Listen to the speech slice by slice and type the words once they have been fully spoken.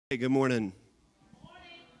Hey, good morning.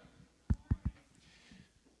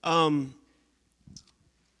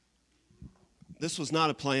 This was not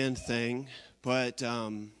a planned thing, but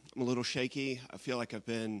I'm a little shaky. I feel like I've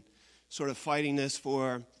been sort of fighting this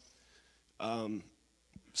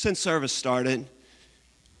since service started.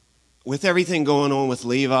 With everything going on with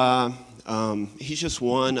Levi, he's just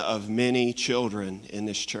one of many children in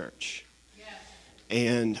this church. Yes.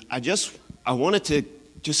 And I wanted to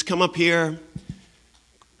just come up here.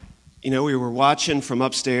 You know, we were watching from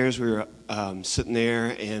upstairs. We were sitting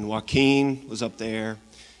there, and Joaquin was up there,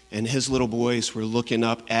 and his little boys were looking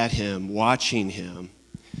up at him, watching him,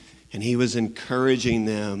 and he was encouraging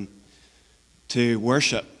them to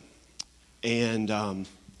worship. And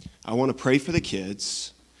I want to pray for the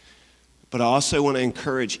kids, but I also want to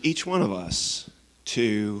encourage each one of us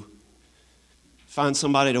to find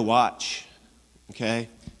somebody to watch, okay?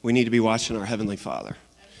 We need to be watching our Heavenly Father.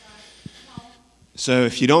 So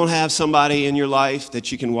if you don't have somebody in your life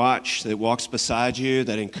that you can watch, that walks beside you,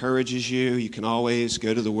 that encourages you, you can always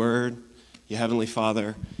go to the Word. Your Heavenly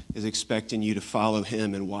Father is expecting you to follow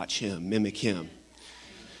Him and watch Him, mimic Him.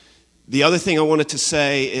 The other thing I wanted to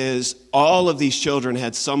say is all of these children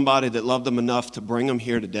had somebody that loved them enough to bring them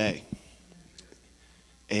here today.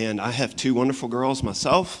 And I have two wonderful girls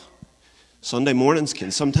myself. Sunday mornings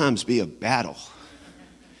can sometimes be a battle.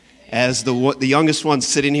 As the youngest one's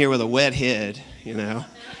sitting here with a wet head, you know,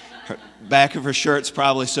 her back of her shirt's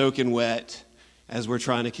probably soaking wet as we're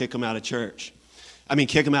trying to kick them out of church.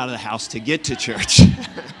 Kick them out of the house to get to church.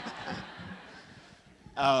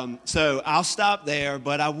 So I'll stop there,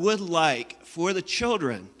 but I would like for the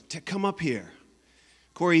children to come up here.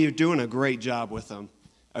 Corey, you're doing a great job with them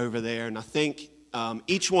over there, and I think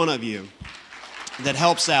each one of you that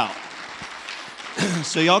helps out.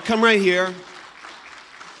 So y'all come right here.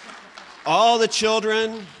 All the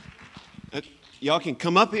children, y'all can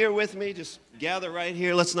come up here with me. Just gather right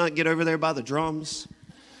here. Let's not get over there by the drums.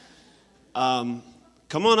 Come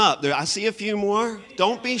on up. I see a few more.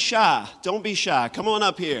 Don't be shy. Don't be shy. Come on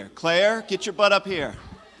up here. Claire, get your butt up here.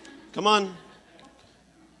 Come on.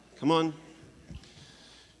 Come on.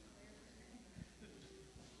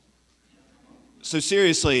 So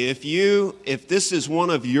seriously, if this is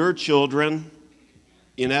one of your children,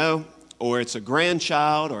 you know, or it's a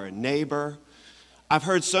grandchild or a neighbor. I've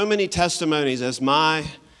heard so many testimonies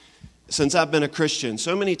since I've been a Christian,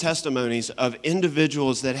 so many testimonies of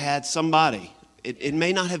individuals that had somebody, it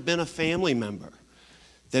may not have been a family member,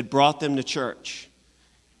 that brought them to church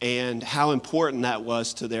and how important that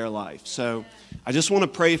was to their life. So I just want to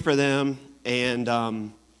pray for them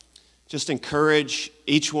and just encourage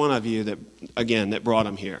each one of you that brought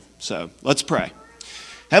them here. So let's pray.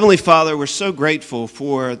 Heavenly Father, we're so grateful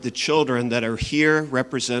for the children that are here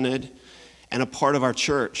represented and a part of our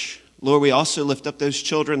church. Lord, we also lift up those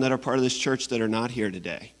children that are part of this church that are not here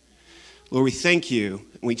today. Lord, we thank you,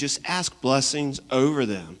 and we just ask blessings over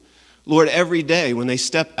them. Lord, every day when they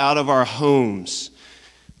step out of our homes,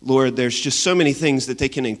 Lord, there's just so many things that they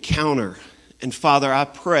can encounter. And Father, I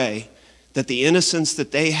pray that the innocence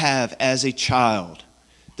that they have as a child,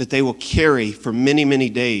 that they will carry for many, many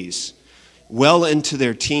days, well into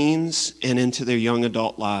their teens and into their young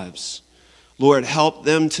adult lives. Lord, help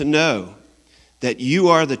them to know that you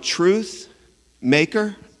are the truth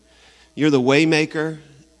maker, you're the way maker,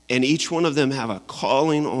 and each one of them have a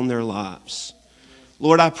calling on their lives.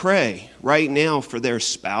 Lord, I pray right now for their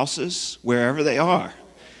spouses, wherever they are.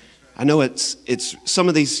 I know it's some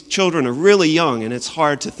of these children are really young, and it's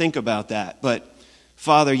hard to think about that, but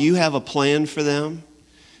Father, you have a plan for them.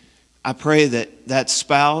 I pray that that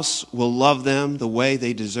spouse will love them the way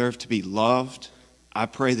they deserve to be loved. I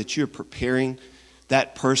pray that you're preparing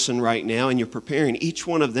that person right now, and you're preparing each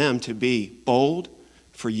one of them to be bold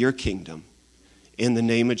for your kingdom. In the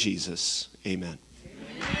name of Jesus, amen.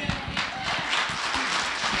 Amen.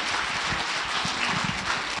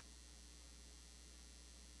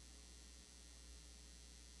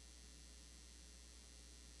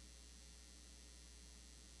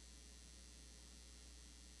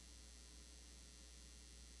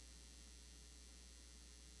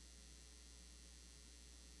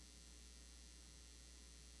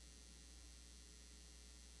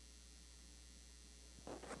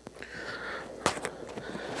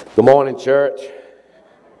 Good morning, church.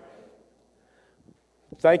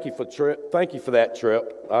 Thank you for that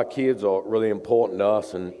trip. Our kids are really important to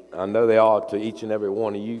us, and I know they are to each and every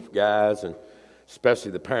one of you guys, and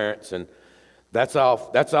especially the parents. And that's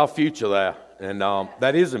our future there, and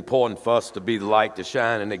that is important for us to be the light to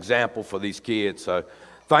shine, an example for these kids. So,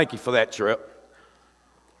 thank you for that trip.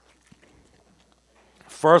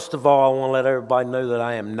 First of all, I want to let everybody know that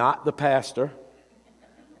I am not the pastor.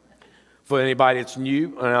 for anybody that's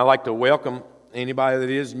new, and I'd like to welcome anybody that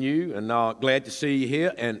is new, and glad to see you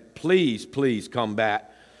here. And please, please come back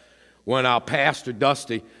when our pastor,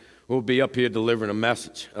 Dusty, will be up here delivering a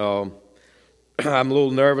message. I'm a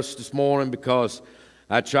little nervous this morning because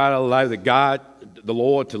I try to allow the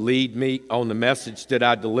Lord, to lead me on the message that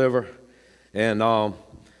I deliver, and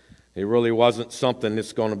it really wasn't something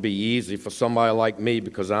that's going to be easy for somebody like me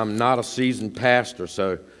because I'm not a seasoned pastor.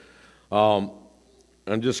 So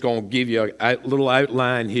I'm just going to give you a little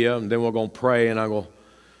outline here, and then we're going to pray, and I'm going to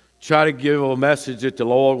try to give a message that the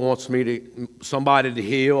Lord wants somebody to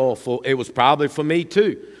hear, or it was probably for me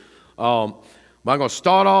too. But I'm going to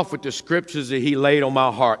start off with the scriptures that he laid on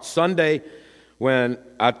my heart. Sunday, when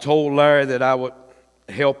I told Larry that I would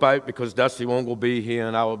help out because Dusty won't go be here,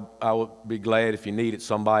 and I would be glad if you needed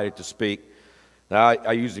somebody to speak. Now,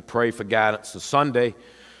 I usually pray for guidance. So Sunday,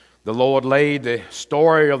 the Lord laid the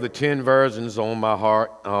story of the 10 virgins on my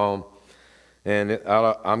heart, and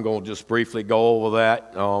I'm going to just briefly go over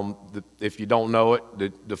that. If you don't know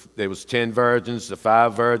it, there was 10 virgins. The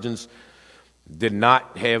 5 virgins did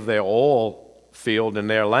not have their oil filled in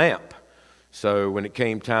their lamp. So when it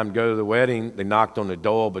came time to go to the wedding, they knocked on the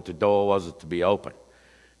door, but the door wasn't to be opened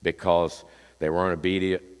because they weren't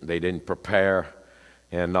obedient. They didn't prepare.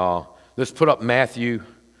 And let's put up Matthew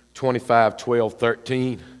 25, 12,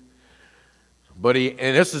 13.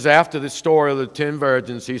 And this is after the story of the 10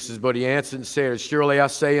 virgins. He says, but he answered and said, surely I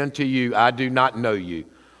say unto you, I do not know you.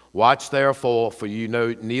 Watch therefore, for you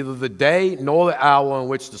know neither the day nor the hour in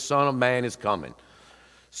which the Son of Man is coming.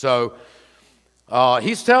 So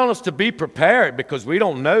he's telling us to be prepared because we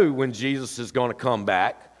don't know when Jesus is going to come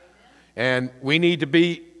back. And we need to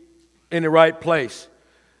be in the right place.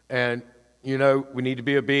 And, we need to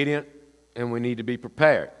be obedient and we need to be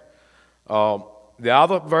prepared. The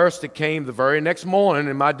other verse that came the very next morning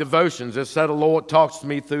in my devotions, this said the Lord talks to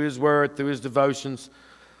me through his word, through his devotions.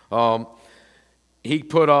 He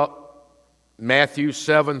put up Matthew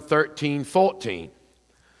 7, 13, 14. It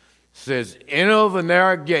says, enter the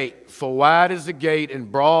narrow gate, for wide is the gate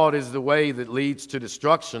and broad is the way that leads to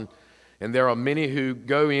destruction, and there are many who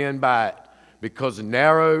go in by it, because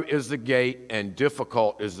narrow is the gate and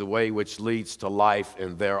difficult is the way which leads to life,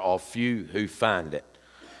 and there are few who find it.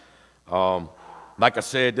 Like I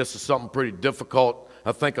said, this is something pretty difficult.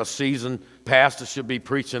 I think a seasoned pastor should be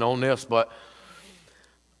preaching on this, but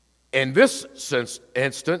in this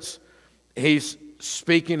instance, he's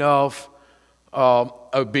speaking of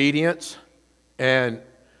obedience, and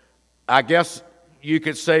I guess you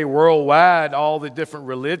could say worldwide, all the different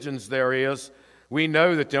religions there is, we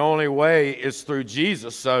know that the only way is through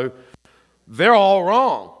Jesus, so they're all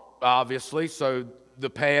wrong, obviously, so the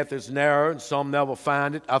path is narrow and some never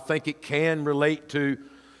find it. I think it can relate to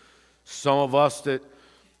some of us that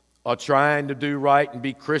are trying to do right and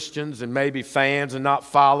be Christians and maybe fans and not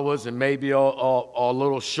followers and maybe are a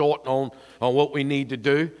little short on what we need to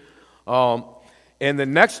do. And the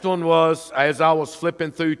next one was, as I was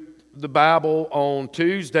flipping through the Bible on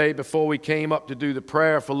Tuesday before we came up to do the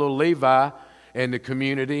prayer for little Levi and the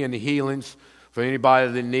community and the healings for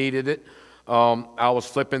anybody that needed it, I was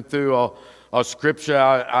flipping through a scripture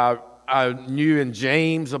I knew in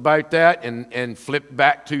James about that and flipped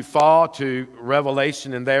back too far to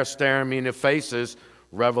Revelation, and there staring me in the face is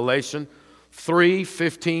Revelation 3,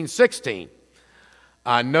 15, 16.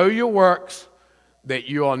 I know your works, that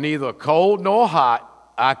you are neither cold nor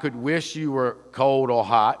hot. I could wish you were cold or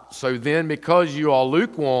hot. So then, because you are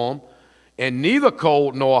lukewarm and neither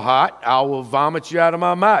cold nor hot, I will vomit you out of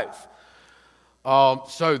my mouth.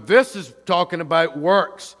 So this is talking about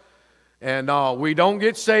works. And we don't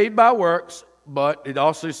get saved by works, but it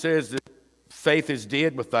also says that faith is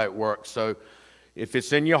dead without works. So if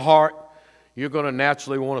it's in your heart, you're going to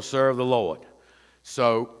naturally want to serve the Lord.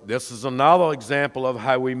 So this is another example of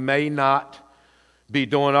how we may not be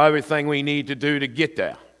doing everything we need to do to get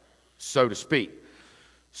there, so to speak.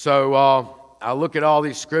 So I look at all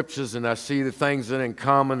these scriptures and I see the things that are in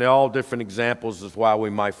common. They're all different examples of why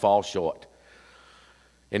we might fall short.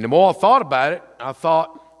 And the more I thought about it, I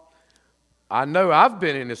thought, I know I've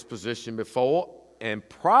been in this position before, and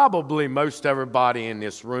probably most everybody in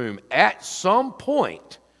this room, at some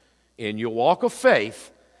point in your walk of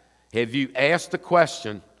faith, have you asked the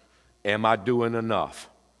question, am I doing enough?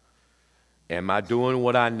 Am I doing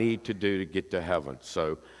what I need to do to get to heaven?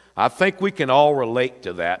 So I think we can all relate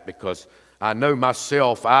to that because I know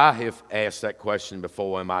myself, I have asked that question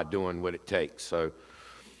before, am I doing what it takes? So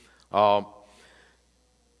a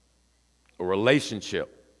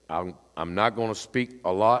relationship. I'm not going to speak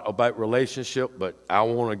a lot about relationship, but I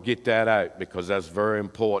want to get that out because that's very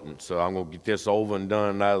important. So I'm going to get this over and done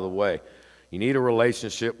and out of the way. You need a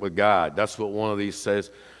relationship with God. That's what one of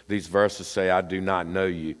these verses say, I do not know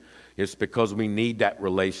you. It's because we need that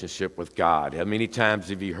relationship with God. How many times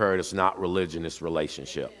have you heard it's not religion, it's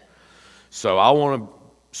relationship? So I want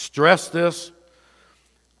to stress this.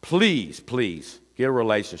 Please, please get a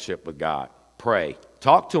relationship with God. Pray.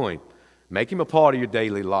 Talk to Him. Make Him a part of your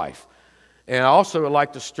daily life. And I also would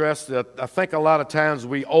like to stress that I think a lot of times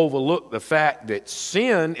we overlook the fact that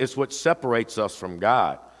sin is what separates us from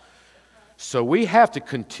God. So we have to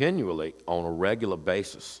continually, on a regular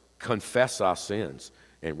basis, confess our sins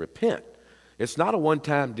and repent. It's not a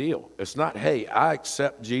one-time deal. It's not, hey, I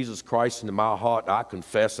accept Jesus Christ into my heart. I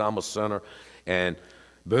confess I'm a sinner, and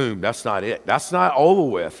boom, that's not it. That's not over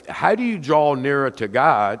with. How do you draw nearer to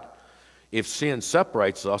God if sin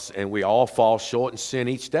separates us and we all fall short and sin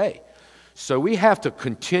each day? So we have to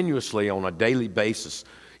continuously, on a daily basis,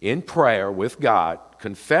 in prayer with God,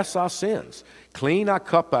 confess our sins, clean our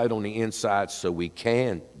cup out on the inside so we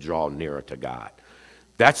can draw nearer to God.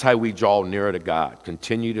 That's how we draw nearer to God.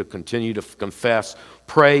 Continue to confess,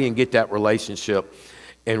 pray, and get that relationship,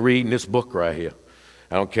 and reading this book right here.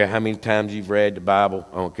 I don't care how many times you've read the Bible.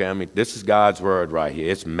 I don't care how many. This is God's word right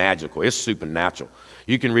here. It's magical. It's supernatural.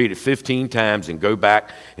 You can read it 15 times and go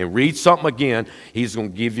back and read something again. He's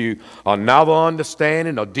going to give you another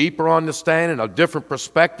understanding, a deeper understanding, a different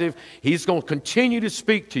perspective. He's going to continue to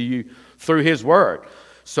speak to you through His word.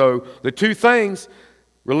 So the two things,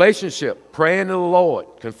 relationship, praying to the Lord,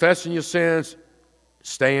 confessing your sins,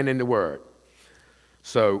 staying in the word.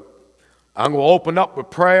 So I'm going to open up with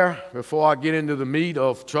prayer before I get into the meat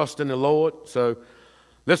of trusting the Lord. So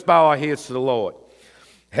let's bow our heads to the Lord.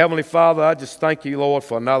 Heavenly Father, I just thank you, Lord,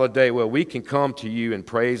 for another day where we can come to you in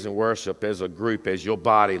praise and worship as a group, as your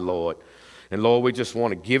body, Lord. And Lord, we just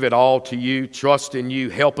want to give it all to you, trust in you.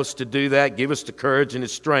 Help us to do that. Give us the courage and the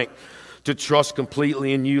strength to trust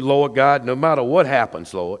completely in you, Lord God, no matter what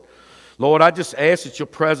happens, Lord. Lord, I just ask that your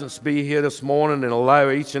presence be here this morning and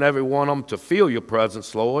allow each and every one of them to feel your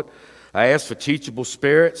presence, Lord. I ask for teachable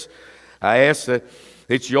spirits. I ask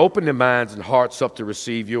that you open their minds and hearts up to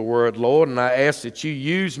receive your word, Lord. And I ask that you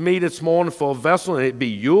use me this morning for a vessel, and it be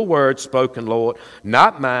your word spoken, Lord,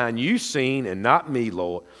 not mine, you seen, and not me,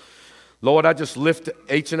 Lord. Lord, I just lift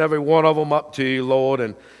each and every one of them up to you, Lord,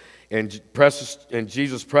 and in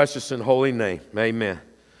Jesus' precious and holy name, amen.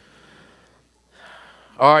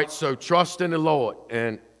 All right, so trust in the Lord.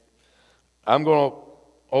 And I'm going to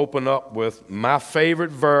open up with my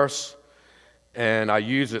favorite verse, and I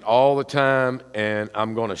use it all the time, and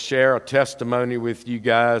I'm going to share a testimony with you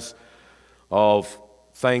guys of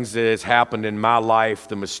things that has happened in my life,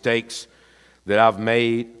 the mistakes that I've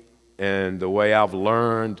made, and the way I've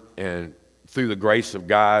learned, and through the grace of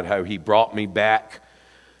God, how He brought me back,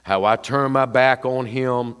 how I turned my back on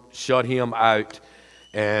Him, shut Him out,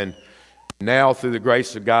 and now through the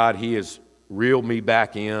grace of God, He has reeled me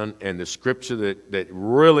back in, and the scripture that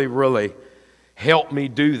really, really helped me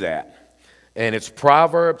do that. And it's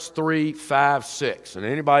Proverbs 3, 5, 6. And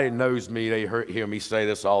anybody that knows me, they hear me say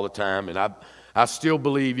this all the time. And I still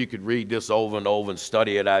believe you could read this over and over and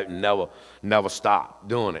study it out and never stop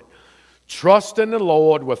doing it. Trust in the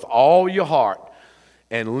Lord with all your heart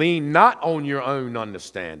and lean not on your own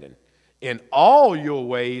understanding. In all your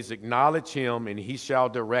ways acknowledge Him, and He shall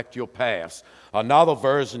direct your paths. Another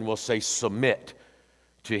version will say submit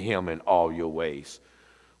to Him in all your ways,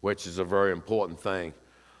 which is a very important thing.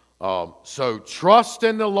 So trust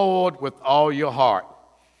in the Lord with all your heart.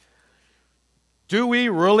 Do we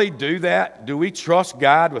really do that? Do we trust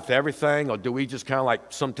God with everything, or do we just kind of like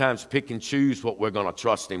sometimes pick and choose what we're going to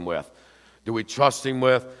trust Him with? Do we trust Him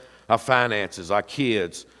with our finances, our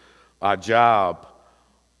kids, our job,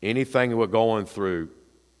 anything we're going through,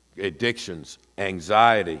 addictions,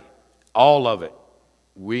 anxiety, all of it?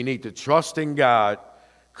 We need to trust in God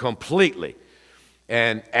completely.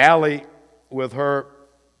 And Allie, with her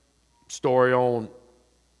story on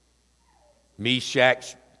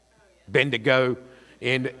Meshach, Abednego,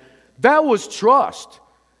 and that was trust.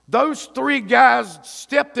 Those three guys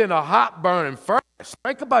stepped in a hot burning furnace.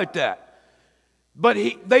 Think about that. But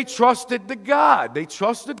they trusted the God. They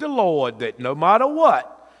trusted the Lord that no matter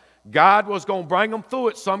what, God was going to bring them through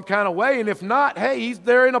it some kind of way. And if not, hey,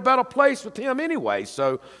 they're in a better place with Him anyway.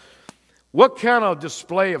 So what kind of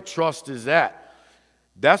display of trust is that?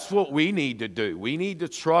 That's what we need to do. We need to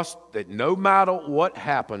trust that no matter what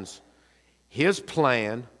happens, His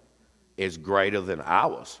plan is greater than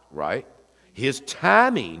ours, right? His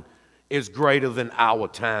timing is greater than our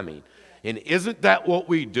timing. And isn't that what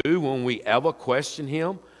we do when we ever question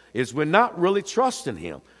Him? Is we're not really trusting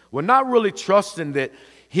Him. We're not really trusting that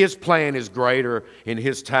His plan is greater and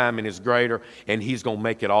His timing is greater, and He's going to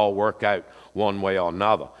make it all work out one way or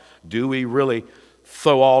another. Do we really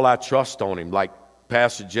throw all our trust on Him? Like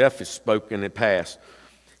Pastor Jeff has spoken in the past,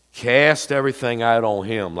 cast everything out on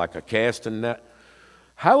Him like a casting net.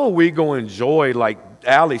 How are we going to enjoy, like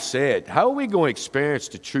Ali said, how are we going to experience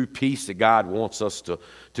the true peace that God wants us to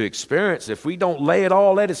experience if we don't lay it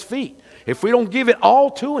all at His feet? If we don't give it all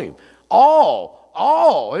to Him? All.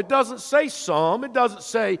 It doesn't say some. It doesn't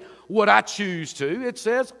say what I choose to. It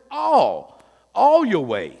says all your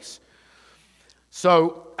ways.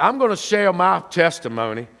 So I'm going to share my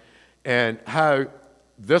testimony and how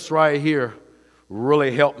this right here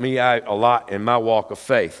really helped me out a lot in my walk of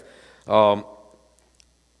faith. We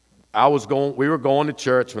were going to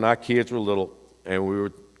church when our kids were little, and we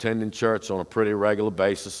were attending church on a pretty regular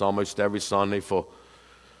basis, almost every Sunday for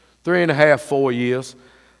 3.5, 4 years.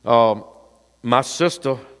 My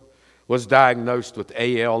sister was diagnosed with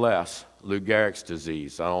ALS, Lou Gehrig's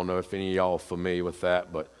disease. I don't know if any of y'all are familiar with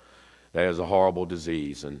that, but that is a horrible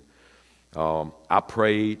disease. And I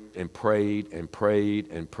prayed and prayed and prayed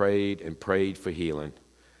and prayed and prayed for healing,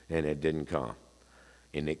 and it didn't come.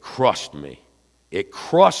 And it crushed me. It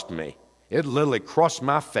crushed me. It literally crushed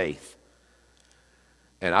my faith.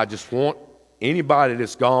 And I just want anybody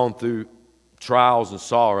that's gone through trials and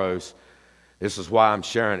sorrows, this is why I'm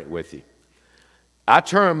sharing it with you. I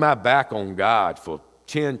turned my back on God for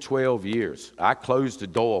 10, 12 years. I closed the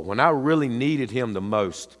door. When I really needed Him the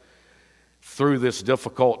most through this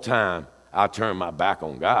difficult time, I turned my back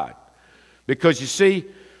on God. Because you see,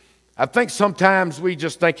 I think sometimes we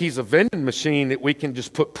just think He's a vending machine that we can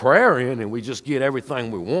just put prayer in and we just get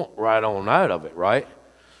everything we want right on out of it, right?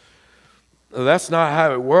 That's not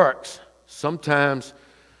how it works. Sometimes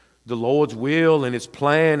the Lord's will and His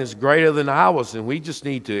plan is greater than ours, and we just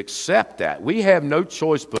need to accept that. We have no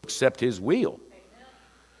choice but accept His will. Amen.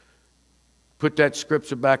 Put that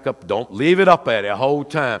scripture back up. Don't leave it up at it the whole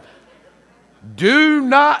time. Do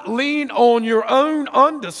not lean on your own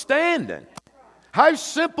understanding. How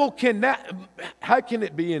simple can that, how can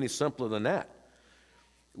it be any simpler than that?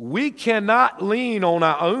 We cannot lean on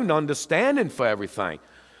our own understanding for everything.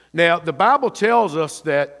 Now, the Bible tells us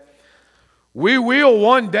that we will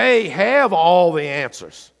one day have all the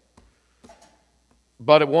answers.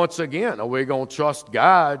 But once again, are we going to trust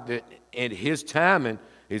God that in His timing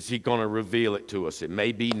is He going to reveal it to us? It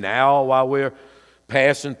may be now while we're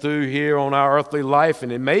passing through here on our earthly life,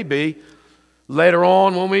 and it may be later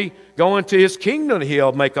on when we go into His kingdom,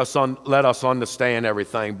 He'll make us let us understand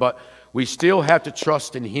everything. But we still have to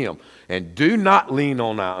trust in Him and do not lean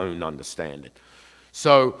on our own understanding.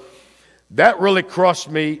 So that really crushed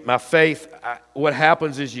me, my faith. What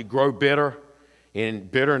happens is you grow bitter, and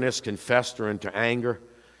bitterness can fester into anger.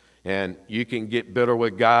 And you can get bitter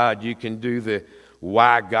with God. You can do the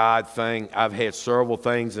why God thing. I've had several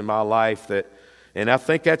things in my life that, and I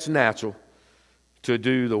think that's natural, to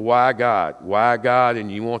do the why God,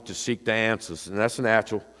 and you want to seek the answers, and that's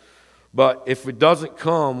natural. But if it doesn't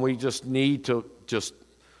come, we just need to just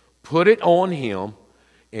put it on Him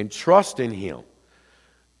and trust in Him,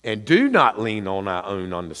 and do not lean on our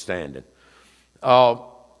own understanding. One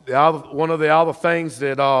of the other things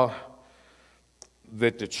that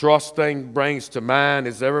the trust thing brings to mind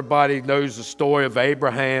is everybody knows the story of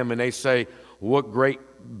Abraham, and they say, what great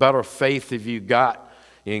better faith have you got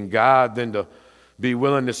in God than to be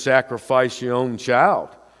willing to sacrifice your own child?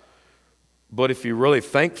 But if you really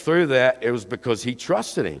think through that, it was because he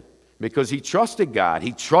trusted Him, because he trusted God.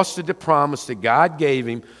 He trusted the promise that God gave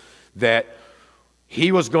him that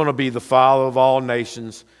he was going to be the father of all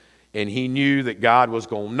nations, and he knew that God was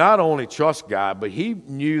going to not only trust God, but he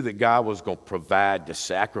knew that God was going to provide the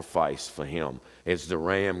sacrifice for him as the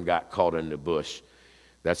ram got caught in the bush.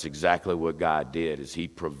 That's exactly what God did, is He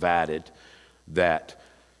provided that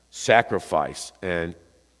sacrifice. And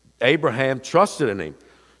Abraham trusted in Him.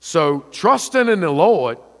 So trusting in the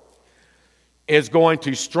Lord is going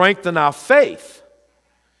to strengthen our faith.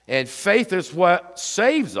 And faith is what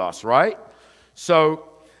saves us, right? So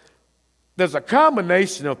there's a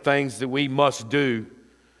combination of things that we must do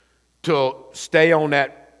to stay on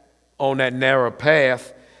that narrow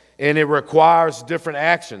path, and it requires different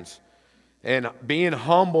actions. And being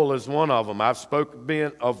humble is one of them. I've spoken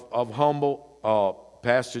being of humble.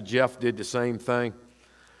 Pastor Jeff did the same thing.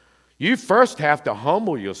 You first have to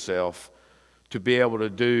humble yourself to be able to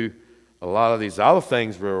do a lot of these other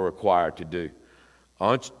things we're required to do.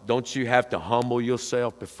 Don't you have to humble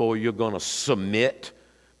yourself before you're going to submit,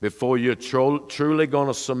 before you're truly going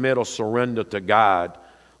to submit or surrender to God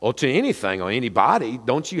or to anything or anybody?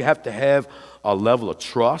 Don't you have to have a level of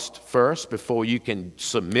trust first before you can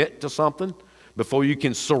submit to something, before you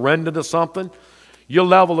can surrender to something. Your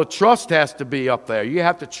level of trust has to be up there. You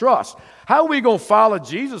have to trust. How are we going to follow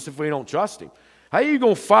Jesus if we don't trust him? How are you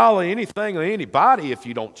going to follow anything or anybody if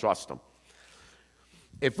you don't trust them?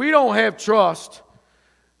 If we don't have trust,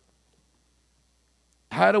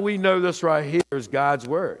 how do we know this right here is God's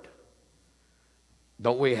word?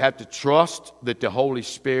 Don't we have to trust that the Holy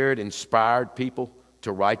Spirit inspired people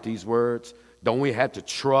to write these words? Don't we have to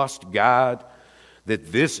trust God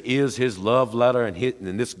that this is his love letter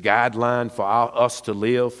and this guideline for us to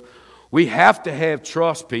live? We have to have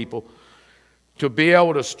trust, people, to be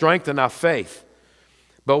able to strengthen our faith.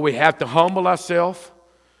 But we have to humble ourselves.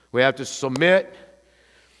 We have to submit.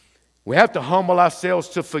 We have to humble ourselves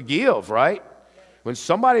to forgive, right? When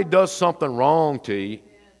somebody does something wrong to you,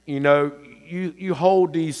 you know, you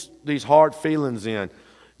hold these hard feelings in,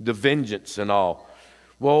 the vengeance and all.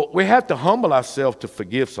 Well, we have to humble ourselves to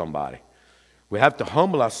forgive somebody. We have to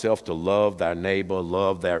humble ourselves to love their neighbor,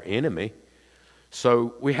 love their enemy.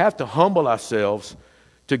 So we have to humble ourselves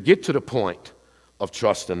to get to the point of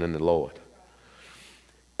trusting in the Lord.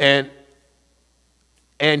 And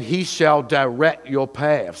he shall direct your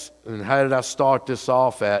paths. And how did I start this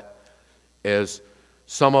off at? Is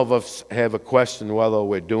some of us have a question whether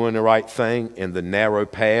we're doing the right thing in the narrow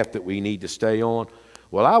path that we need to stay on.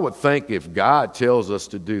 Well, I would think if God tells us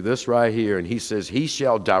to do this right here and he says he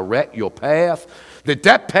shall direct your path,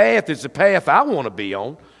 that path is the path I want to be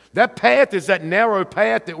on. That path is that narrow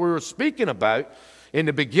path that we were speaking about in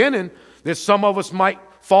the beginning that some of us might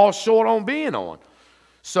fall short on being on.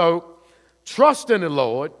 So trust in the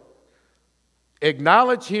Lord,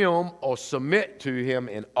 acknowledge him or submit to him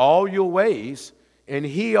in all your ways, and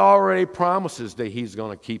he already promises that he's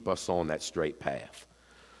going to keep us on that straight path.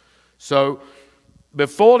 So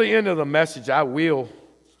before the end of the message, I will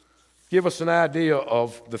give us an idea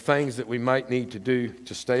of the things that we might need to do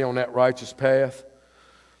to stay on that righteous path.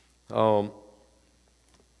 I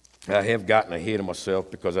have gotten ahead of myself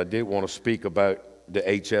because I did want to speak about the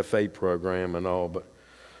HFA program and all, but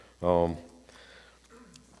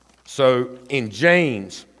so in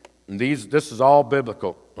James, this is all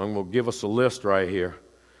biblical. I'm going to give us a list right here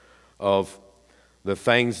of the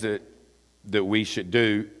things that we should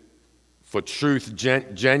do for truth,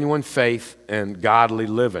 genuine faith, and godly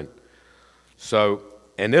living. So,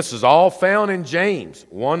 and this is all found in James,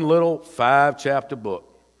 one little 5-chapter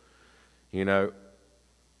book. You know,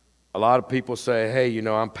 a lot of people say, hey, you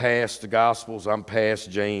know, I'm past the Gospels, I'm past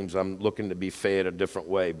James, I'm looking to be fed a different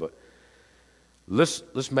way. But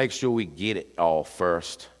let's make sure we get it all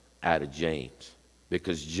first out of James,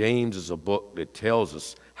 because James is a book that tells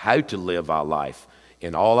us how to live our life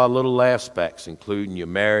in all our little aspects, including your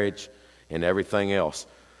marriage and everything else.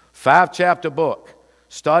 5-chapter book.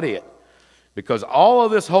 Study it. Because all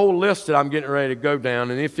of this whole list that I'm getting ready to go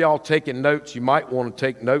down, and if y'all taking notes, you might want to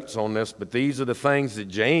take notes on this, but these are the things that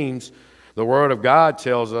James, the Word of God,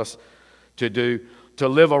 tells us to do to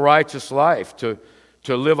live a righteous life, to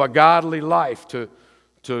live a godly life, to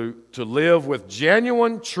live with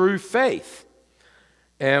genuine, true faith.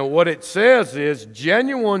 And what it says is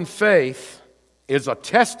genuine faith is a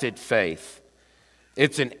tested faith.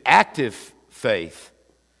 It's an active faith.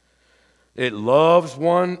 It loves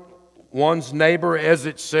one's neighbor as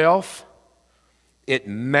itself. It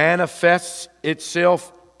manifests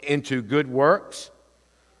itself into good works.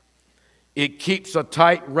 It keeps a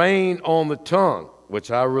tight rein on the tongue, which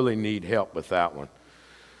I really need help with that one.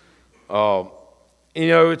 You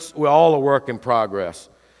know, we're all a work in progress.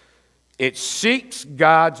 It seeks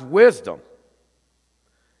God's wisdom.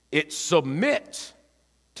 It submits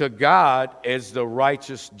to God as the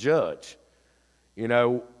righteous judge. You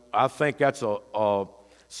know, I think that's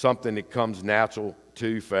something that comes natural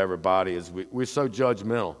too for everybody. Is we're so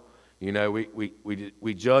judgmental. You know,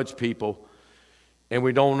 we judge people and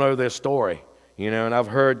we don't know their story. You know, and I've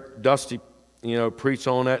heard Dusty, you know, preach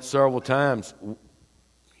on that several times.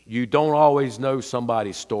 You don't always know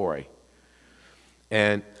somebody's story,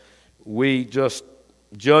 and we just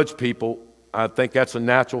judge people. I think that's a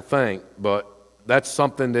natural thing, but that's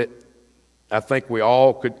something that I think we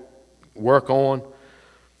all could work on.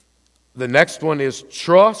 The next one is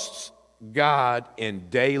trust God in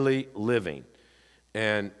daily living.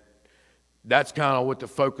 And that's kind of what the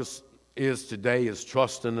focus is today, is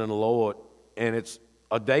trusting in the Lord. And it's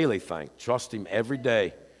a daily thing. Trust Him every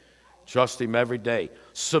day. Trust Him every day.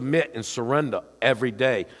 Submit and surrender every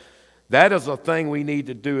day. That is a thing we need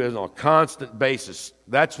to do on a constant basis.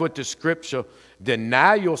 That's what the scripture,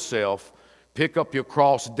 deny yourself, pick up your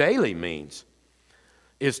cross daily means,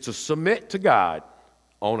 is to submit to God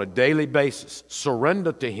on a daily basis.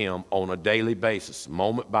 Surrender to Him on a daily basis,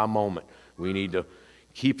 moment by moment. We need to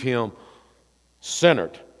keep Him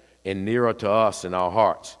centered and nearer to us in our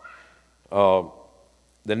hearts.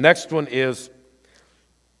 The next one is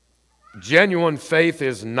genuine faith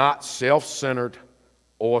is not self-centered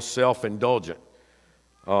or self-indulgent.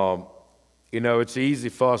 It's easy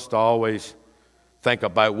for us to always think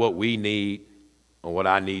about what we need or what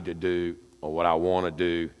I need to do or what I want to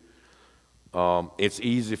do. It's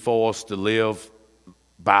easy for us to live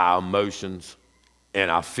by our emotions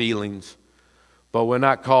and our feelings, but we're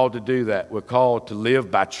not called to do that. We're called to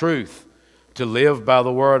live by truth, to live by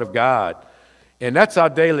the Word of God. And that's our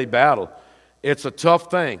daily battle. It's a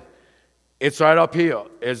tough thing. It's right up here.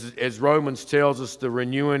 As Romans tells us, the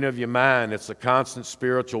renewing of your mind, it's a constant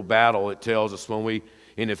spiritual battle. It tells us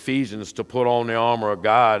in Ephesians, to put on the armor of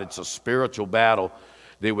God. It's a spiritual battle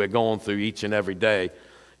that we're going through each and every day.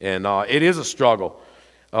 And it is a struggle.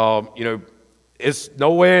 It's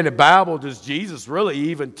nowhere in the Bible does Jesus really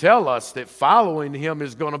even tell us that following him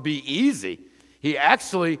is going to be easy. He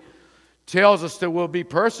actually tells us that we'll be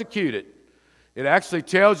persecuted. It actually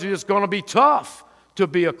tells you it's going to be tough to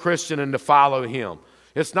be a Christian and to follow him.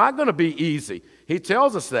 It's not going to be easy. He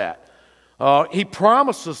tells us that. He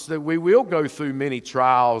promises that we will go through many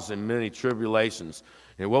trials and many tribulations.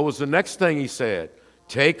 And what was the next thing he said?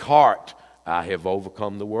 Take heart, I have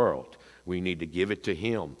overcome the world. We need to give it to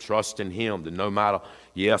him, trust in him, that no matter,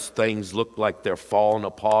 yes, things look like they're falling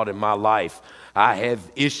apart in my life. I have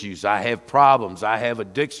issues, I have problems, I have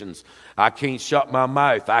addictions. I can't shut my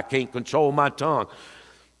mouth, I can't control my tongue.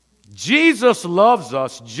 Jesus loves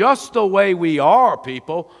us just the way we are,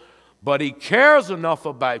 people, but he cares enough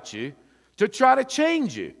about you to try to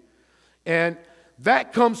change you. And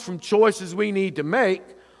that comes from choices we need to make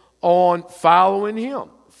on following him,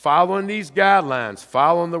 following these guidelines,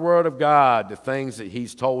 following the Word of God, the things that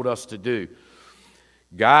he's told us to do.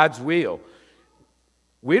 God's will.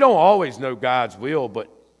 We don't always know God's will, but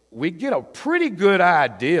we get a pretty good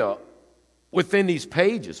idea within these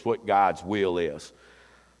pages what God's will is.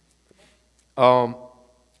 The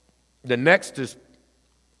next is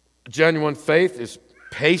genuine faith is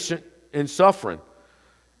patient in suffering.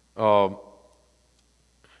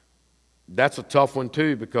 That's a tough one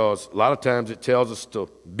too, because a lot of times it tells us to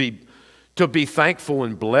be thankful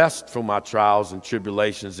and blessed from our trials and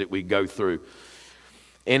tribulations that we go through.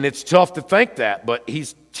 And it's tough to think that, but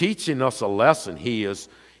he's teaching us a lesson. He is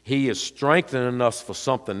strengthening us for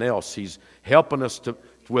something else. He's helping us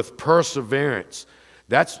with perseverance.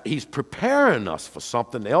 He's preparing us for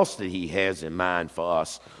something else that he has in mind for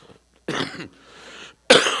us.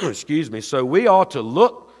 Excuse me. So we ought to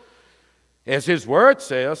look, as his word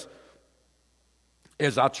says,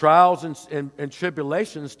 as our trials and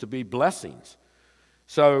tribulations to be blessings.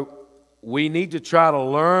 So we need to try to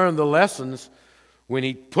learn the lessons when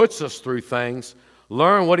he puts us through things,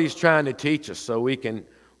 learn what he's trying to teach us so we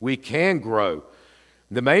can grow.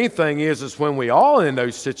 The main thing is when we are in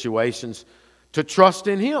those situations, to trust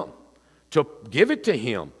in him, to give it to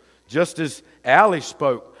him. Just as Allie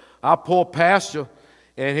spoke, our poor pastor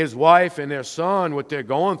and his wife and their son, what they're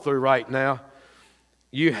going through right now,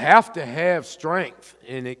 you have to have strength,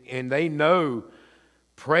 and they know,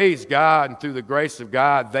 praise God, and through the grace of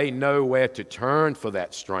God, they know where to turn for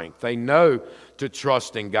that strength. They know to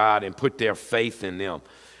trust in God and put their faith in them.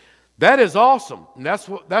 That is awesome. And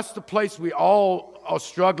that's the place we all are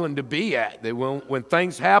struggling to be at. That when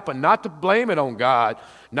things happen, not to blame it on God,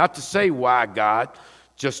 not to say why God,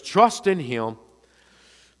 just trust in him,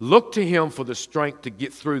 look to him for the strength to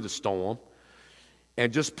get through the storm,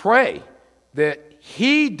 and just pray that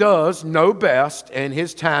he does know best and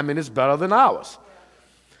his timing is better than ours.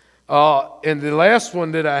 And the last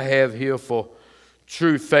one that I have here for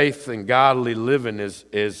true faith and godly living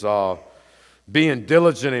is being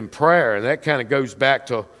diligent in prayer. And that kind of goes back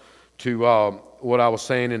to what I was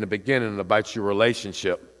saying in the beginning about your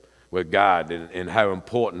relationship with God and how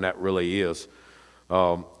important that really is.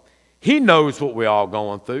 He knows what we're all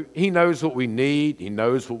going through. He knows what we need. He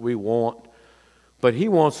knows what we want. But he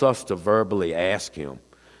wants us to verbally ask him.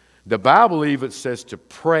 The Bible even says to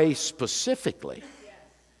pray specifically.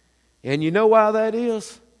 And you know why that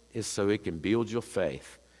is? It's so it can build your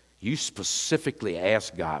faith. You specifically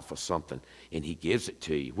ask God for something, and he gives it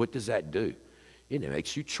to you. What does that do? It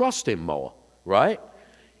makes you trust him more, right?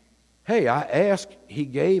 Hey, I asked, he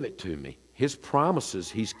gave it to me. His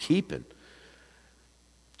promises he's keeping.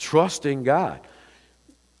 Trust in God.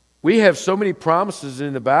 We have so many promises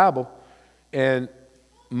in the Bible, and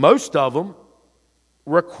most of them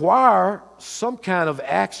require some kind of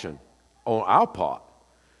action on our part.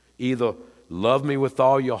 Either love me with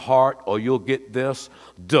all your heart, or you'll get this.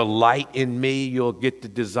 Delight in me, you'll get the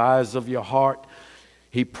desires of your heart.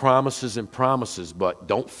 He promises and promises, but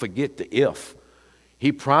don't forget the if.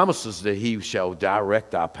 He promises that he shall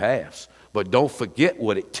direct our paths. But don't forget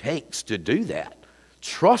what it takes to do that.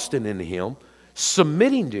 Trusting in him,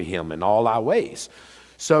 submitting to him in all our ways.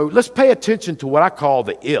 So let's pay attention to what I call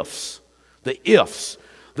the ifs. The ifs.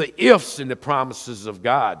 The ifs in the promises of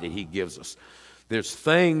God that he gives us. There's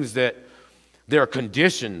things that there are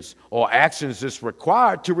conditions or actions that's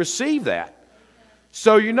required to receive that.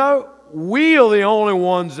 So, we are the only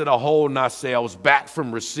ones that are holding ourselves back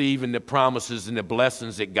from receiving the promises and the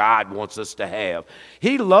blessings that God wants us to have.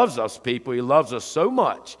 He loves us, people. He loves us so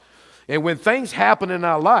much. And when things happen in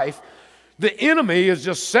our life, the enemy is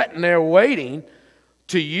just sitting there waiting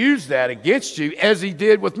to use that against you, as he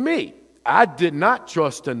did with me. I did not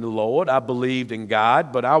trust in the Lord. I believed in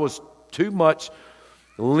God, but I was too much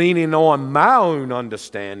leaning on my own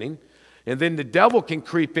understanding. And then the devil can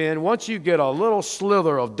creep in. Once you get a little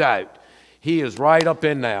slither of doubt, he is right up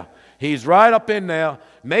in there. He's right up in there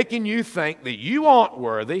making you think that you aren't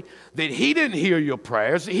worthy, that he didn't hear your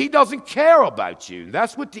prayers, that he doesn't care about you.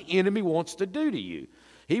 That's what the enemy wants to do to you.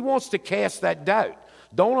 He wants to cast that doubt.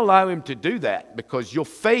 Don't allow him to do that, because your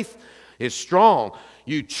faith is strong.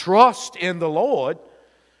 You trust in the Lord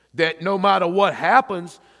that no matter what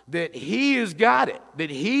happens, that he has got it, that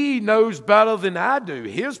he knows better than I do.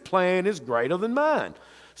 His plan is greater than mine.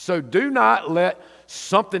 So do not let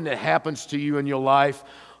something that happens to you in your life,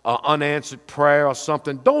 unanswered prayer or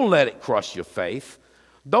something, don't let it crush your faith.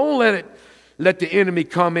 Don't let the enemy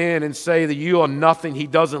come in and say that you are nothing, he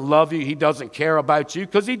doesn't love you, he doesn't care about you,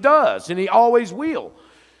 because he does, and he always will.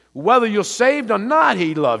 Whether you're saved or not,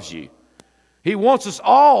 he loves you. He wants us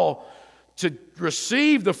all to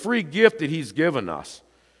receive the free gift that he's given us.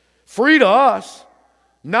 Free to us,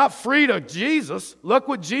 not free to Jesus. Look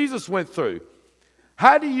what Jesus went through.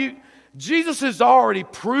 Jesus has already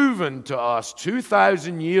proven to us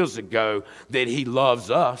 2,000 years ago that he loves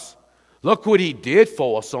us. Look what he did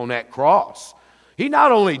for us on that cross. He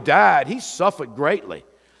not only died, he suffered greatly.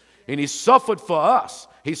 And he suffered for us.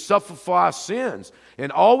 He suffered for our sins.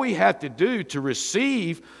 And all we have to do to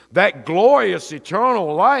receive that glorious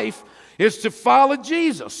eternal life is to follow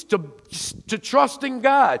Jesus, to trust in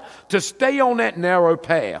God, to stay on that narrow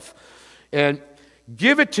path. And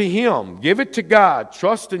give it to him. Give it to God.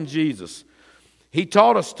 Trust in Jesus. He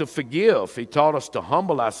taught us to forgive. He taught us to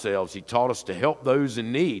humble ourselves. He taught us to help those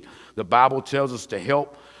in need. The Bible tells us to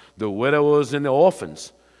help the widowers and the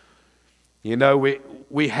orphans.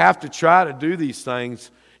 We have to try to do these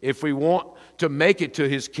things if we want to make it to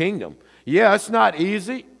his kingdom. Yeah, it's not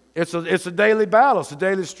easy. It's a daily battle. It's a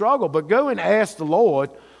daily struggle. But go and ask the Lord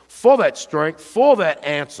for that strength, for that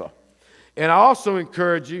answer. And I also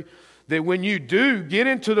encourage you that when you do, get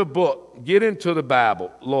into the book, get into the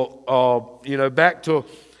Bible.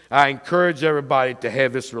 I encourage everybody to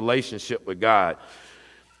have this relationship with God.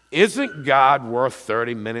 Isn't God worth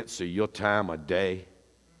 30 minutes of your time a day?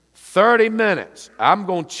 30 minutes. I'm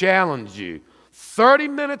going to challenge you. 30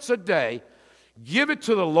 minutes a day. Give it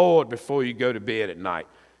to the Lord before you go to bed at night.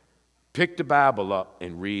 Pick the Bible up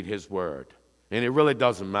and read his word. And it really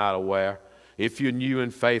doesn't matter where. If you're new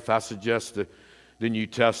in faith, I suggest the New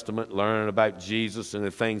Testament, learning about Jesus and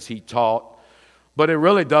the things he taught. But it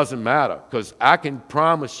really doesn't matter, because I can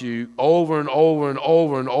promise you over and over and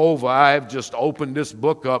over and over, I have just opened this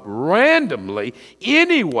book up randomly,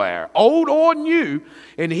 anywhere, old or new,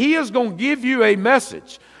 and he is going to give you a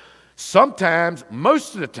message. Sometimes,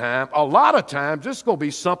 most of the time, a lot of times, it's going to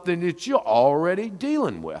be something that you're already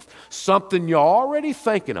dealing with, something you're already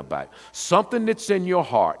thinking about, something that's in your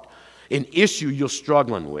heart, an issue you're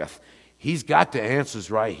struggling with. He's got the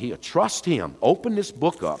answers right here. Trust him. Open this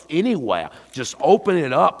book up anywhere. Just open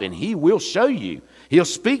it up and he will show you. He'll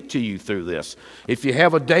speak to you through this. If you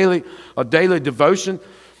have a daily devotion,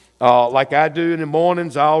 like I do in the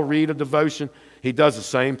mornings, I'll read a devotion. He does the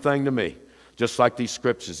same thing to me. Just like these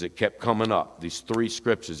scriptures that kept coming up. These 3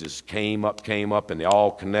 scriptures just came up, and they're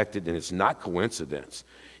all connected, and it's not coincidence.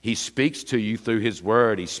 He speaks to you through his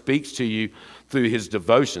word. He speaks to you through his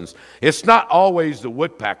devotions. It's not always the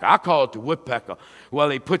woodpecker. I call it the woodpecker. Well,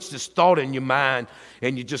 he puts this thought in your mind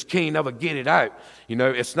and you just can't ever get it out.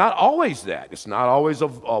 It's not always that. It's not always a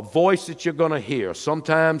voice that you're going to hear.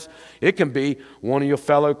 Sometimes it can be one of your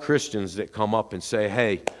fellow Christians that come up and say,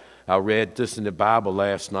 hey, I read this in the Bible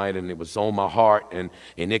last night and it was on my heart, and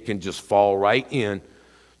it can just fall right in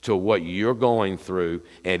to what you're going through.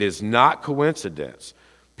 And it's not coincidence.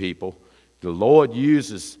 People, the Lord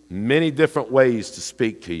uses many different ways to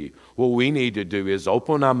speak to you. What we need to do is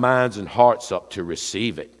open our minds and hearts up to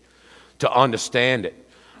receive it, to understand it,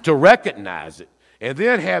 to recognize it, and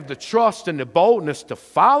then have the trust and the boldness to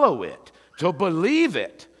follow it, to believe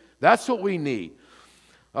it. That's what we need.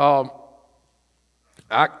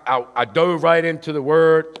 I dove right into the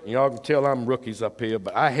Word. Y'all can tell I'm rookies up here,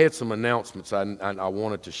 but I had some announcements I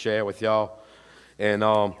wanted to share with y'all. And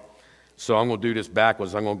so I'm going to do this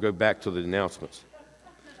backwards. I'm going to go back to the announcements.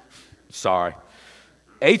 Sorry.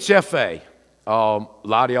 HFA. A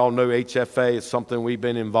lot of y'all know HFA is something we've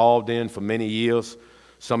been involved in for many years.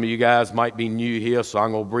 Some of you guys might be new here, so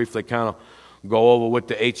I'm going to briefly kind of go over what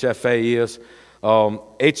the HFA is.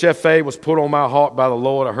 HFA was put on my heart by the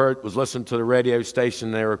Lord. I was listening to the radio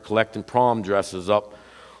station. They were collecting prom dresses up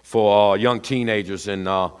for young teenagers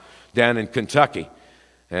down in Kentucky.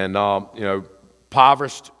 And,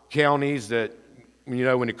 impoverished counties that,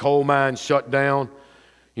 when the coal mines shut down,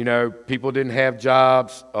 people didn't have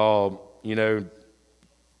jobs.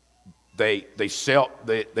 They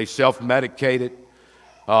self-medicated.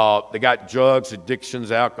 They got drugs,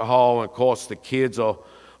 addictions, alcohol, and of course the kids are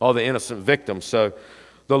the innocent victims. So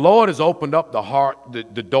the Lord has opened up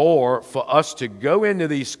the door for us to go into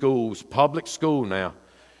these schools, public school now,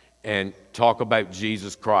 and talk about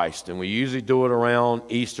Jesus Christ. And we usually do it around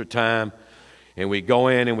Easter time. And we go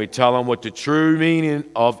in and we tell them what the true meaning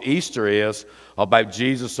of Easter is about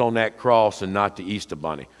Jesus on that cross and not the Easter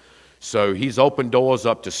bunny. So he's opened doors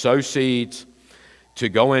up to sow seeds, to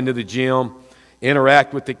go into the gym,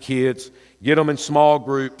 interact with the kids, get them in small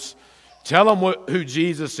groups, tell them who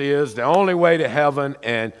Jesus is, the only way to heaven,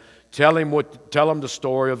 and tell them the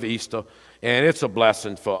story of Easter. And it's a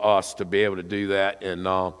blessing for us to be able to do that.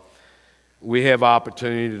 And we have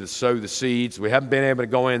opportunity to sow the seeds. We haven't been able to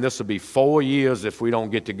go in. This will be 4 years if we don't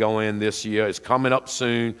get to go in this year. It's coming up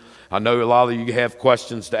soon. I know a lot of you have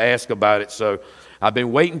questions to ask about it, so I've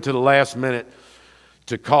been waiting to the last minute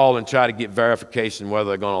to call and try to get verification whether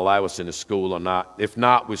they're going to allow us in the school or not. If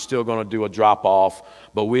not, we're still going to do a drop-off,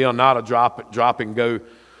 but we are not a drop-and-go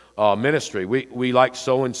ministry. We like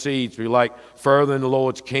sowing seeds. We like furthering the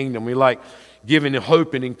Lord's kingdom. We like giving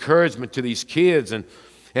hope and encouragement to these kids, and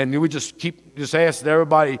we just ask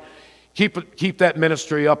everybody, keep that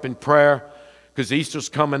ministry up in prayer, because Easter's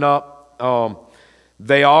coming up.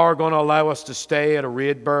 They are going to allow us to stay at a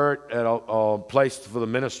Redbird, at a place for the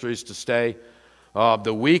ministries to stay.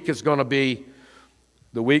 The week is going to be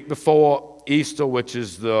the week before Easter, which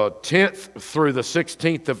is the 10th through the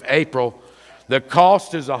 16th of April. The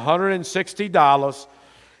cost is $160,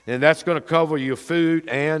 and that's going to cover your food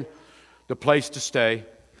and the place to stay,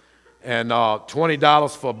 and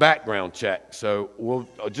 $20 for a background check. So we'll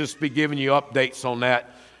just be giving you updates on that.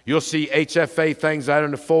 You'll see HFA things out in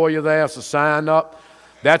the foyer there, so sign up.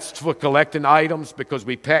 That's for collecting items, because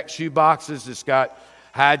we pack shoe boxes. It's got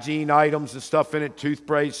hygiene items and stuff in it,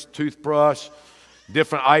 toothpaste, toothbrush,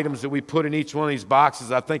 different items that we put in each one of these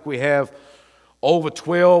boxes. I think we have over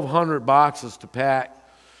 1,200 boxes to pack,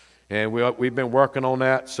 and we've been working on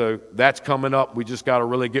that. So that's coming up. We just got to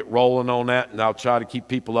really get rolling on that, and I'll try to keep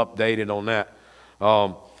people updated on that.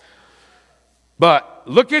 But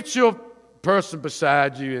look at your person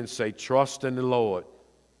beside you and say, trust in the Lord.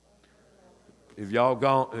 If y'all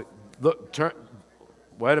gone, look,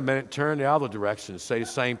 wait a minute, turn the other direction and say the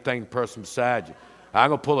same thing to the person beside you. I'm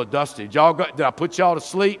going to pull a Dusty. Did I put y'all to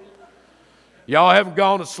sleep? Y'all haven't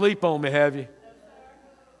gone to sleep on me, have you?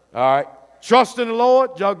 All right. Trust in the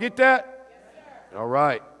Lord. Y'all get that? Yes, all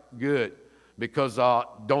right. Good. Because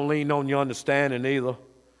don't lean on your understanding either.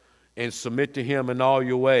 And submit to Him in all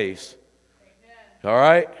your ways. Amen. All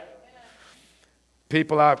right? Amen.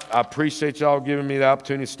 People, I appreciate y'all giving me the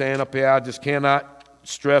opportunity to stand up here. I just cannot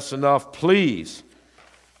stress enough. Please,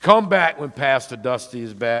 come back when Pastor Dusty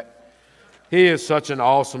is back. He is such an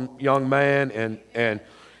awesome young man,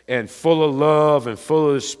 and full of love and full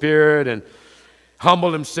of the Spirit, and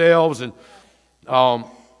humble themselves. And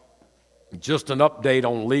just an update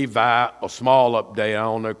on Levi, a small update. I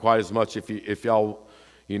don't know quite as much if y'all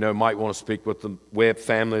might want to speak with the Webb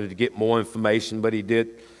family to get more information, but he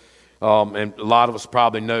did. And a lot of us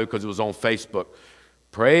probably know because it was on Facebook.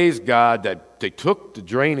 Praise God that they took the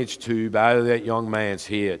drainage tube out of that young man's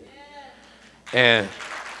head. And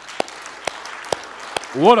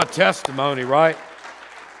what a testimony, right?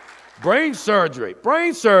 Brain surgery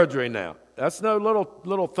now. That's no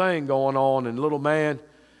little thing going on. And little man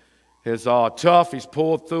is tough. He's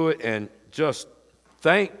pulled through it. And just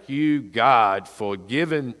thank you, God, for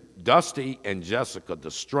giving Dusty and Jessica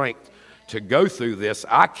the strength to go through this.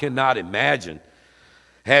 I cannot imagine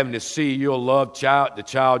having to see your loved child, the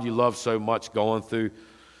child you love so much, going through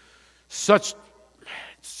such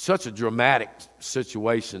a dramatic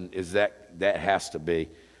situation as that has to be.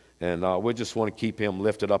 And we just want to keep him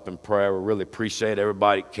lifted up in prayer. We really appreciate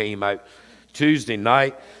everybody that came out Tuesday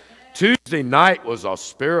night. Tuesday night was a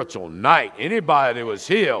spiritual night. Anybody that was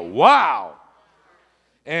here, wow.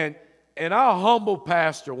 And And our humble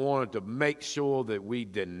pastor wanted to make sure that we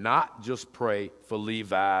did not just pray for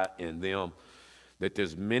Levi and them, that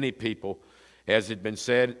there's many people, as had been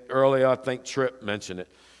said earlier, I think Tripp mentioned it.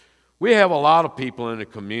 We have a lot of people in the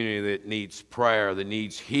community that needs prayer, that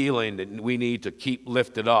needs healing, that we need to keep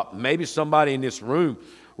lifted up. Maybe somebody in this room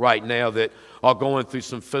right now that are going through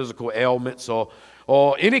some physical ailments or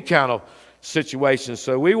any kind of situation.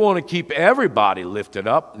 So we want to keep everybody lifted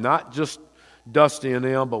up, not just Dusty and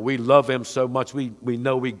them, but we love them so much. We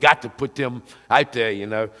know we got to put them out there, you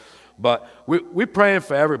know. But we're praying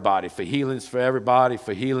for everybody, for healings for everybody,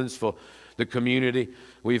 for healings for the community.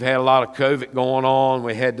 We've had a lot of COVID going on.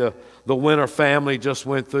 We had the Winter family just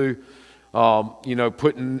went through, you know,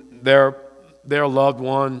 putting their loved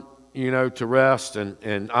one, you know, to rest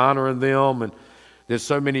and honoring them. And there's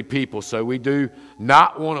so many people. So we do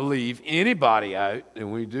not want to leave anybody out,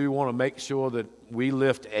 and we do want to make sure that we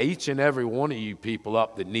lift each and every one of you people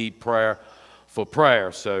up that need prayer for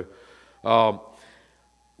prayer. So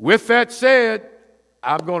with that said,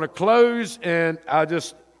 I'm going to close, and I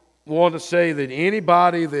just want to say that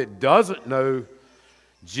anybody that doesn't know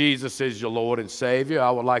Jesus is your Lord and Savior,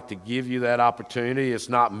 I would like to give you that opportunity. It's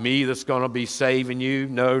not me that's going to be saving you.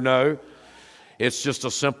 No. It's just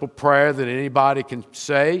a simple prayer that anybody can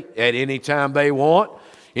say at any time they want,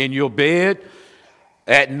 in your bed,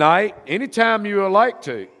 at night, anytime you would like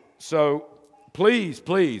to. So please,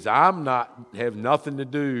 have nothing to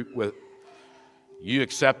do with you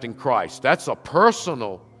accepting Christ. That's a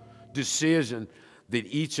personal decision that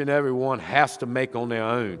each and every one has to make on their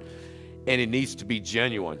own. And it needs to be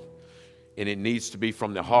genuine. And it needs to be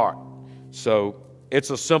from the heart. So it's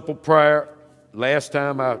a simple prayer. Last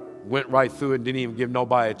time I went right through it and didn't even give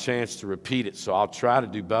nobody a chance to repeat it. So I'll try to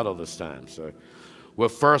do better this time. So we're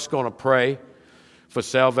first going to pray for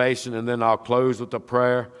salvation, and then I'll close with a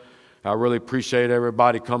prayer. I really appreciate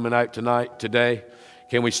everybody coming out today.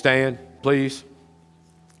 Can we stand, please?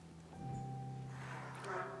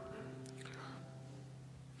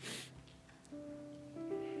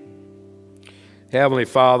 Heavenly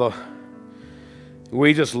Father,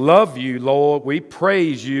 we just love you, Lord. We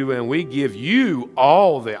praise you, and we give you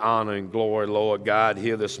all the honor and glory, Lord God,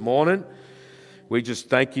 here this morning. We just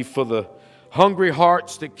thank you for the hungry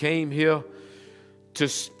hearts that came here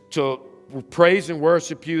to praise and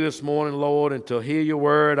worship you this morning, Lord, and to hear your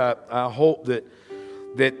word. I hope that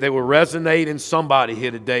they will resonate in somebody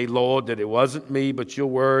here today, Lord, that it wasn't me, but your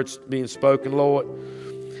words being spoken, Lord.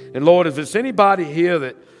 And Lord, if there's anybody here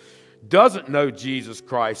that doesn't know Jesus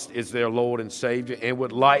Christ as their Lord and Savior and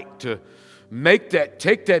would like to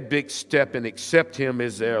take that big step and accept him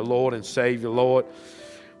as their Lord and Savior, Lord,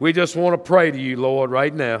 we just want to pray to you, Lord,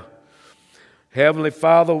 right now. Heavenly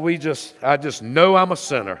Father, I just know I'm a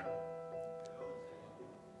sinner.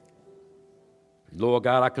 Lord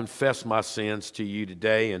God, I confess my sins to you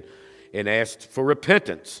today and ask for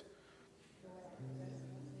repentance.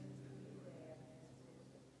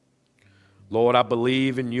 Lord, I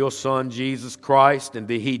believe in your Son, Jesus Christ, and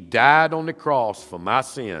that he died on the cross for my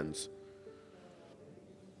sins.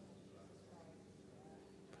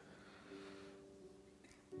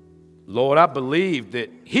 Lord, I believe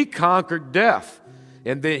that he conquered death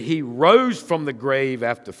and that he rose from the grave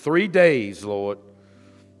after 3 days, Lord.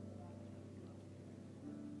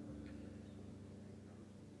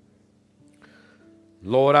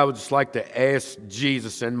 Lord, I would just like to ask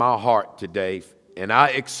Jesus in my heart today, and I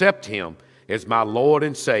accept him as my Lord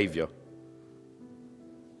and Savior.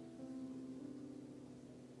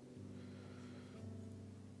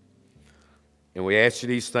 And we ask you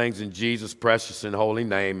these things in Jesus' precious and holy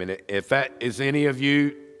name. And if that is any of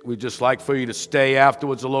you, we'd just like for you to stay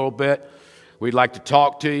afterwards a little bit. We'd like to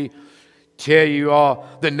talk to you, tell you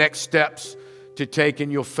the next steps to take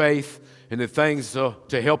in your faith and the things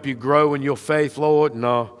to help you grow in your faith, Lord.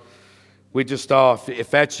 And we just, if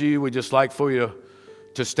that's you, we'd just like for you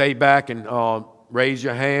to stay back and raise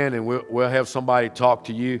your hand, and we'll have somebody talk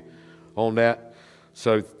to you on that.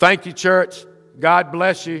 So thank you, church. God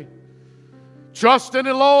bless you. Trust in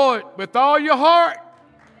the Lord with all your heart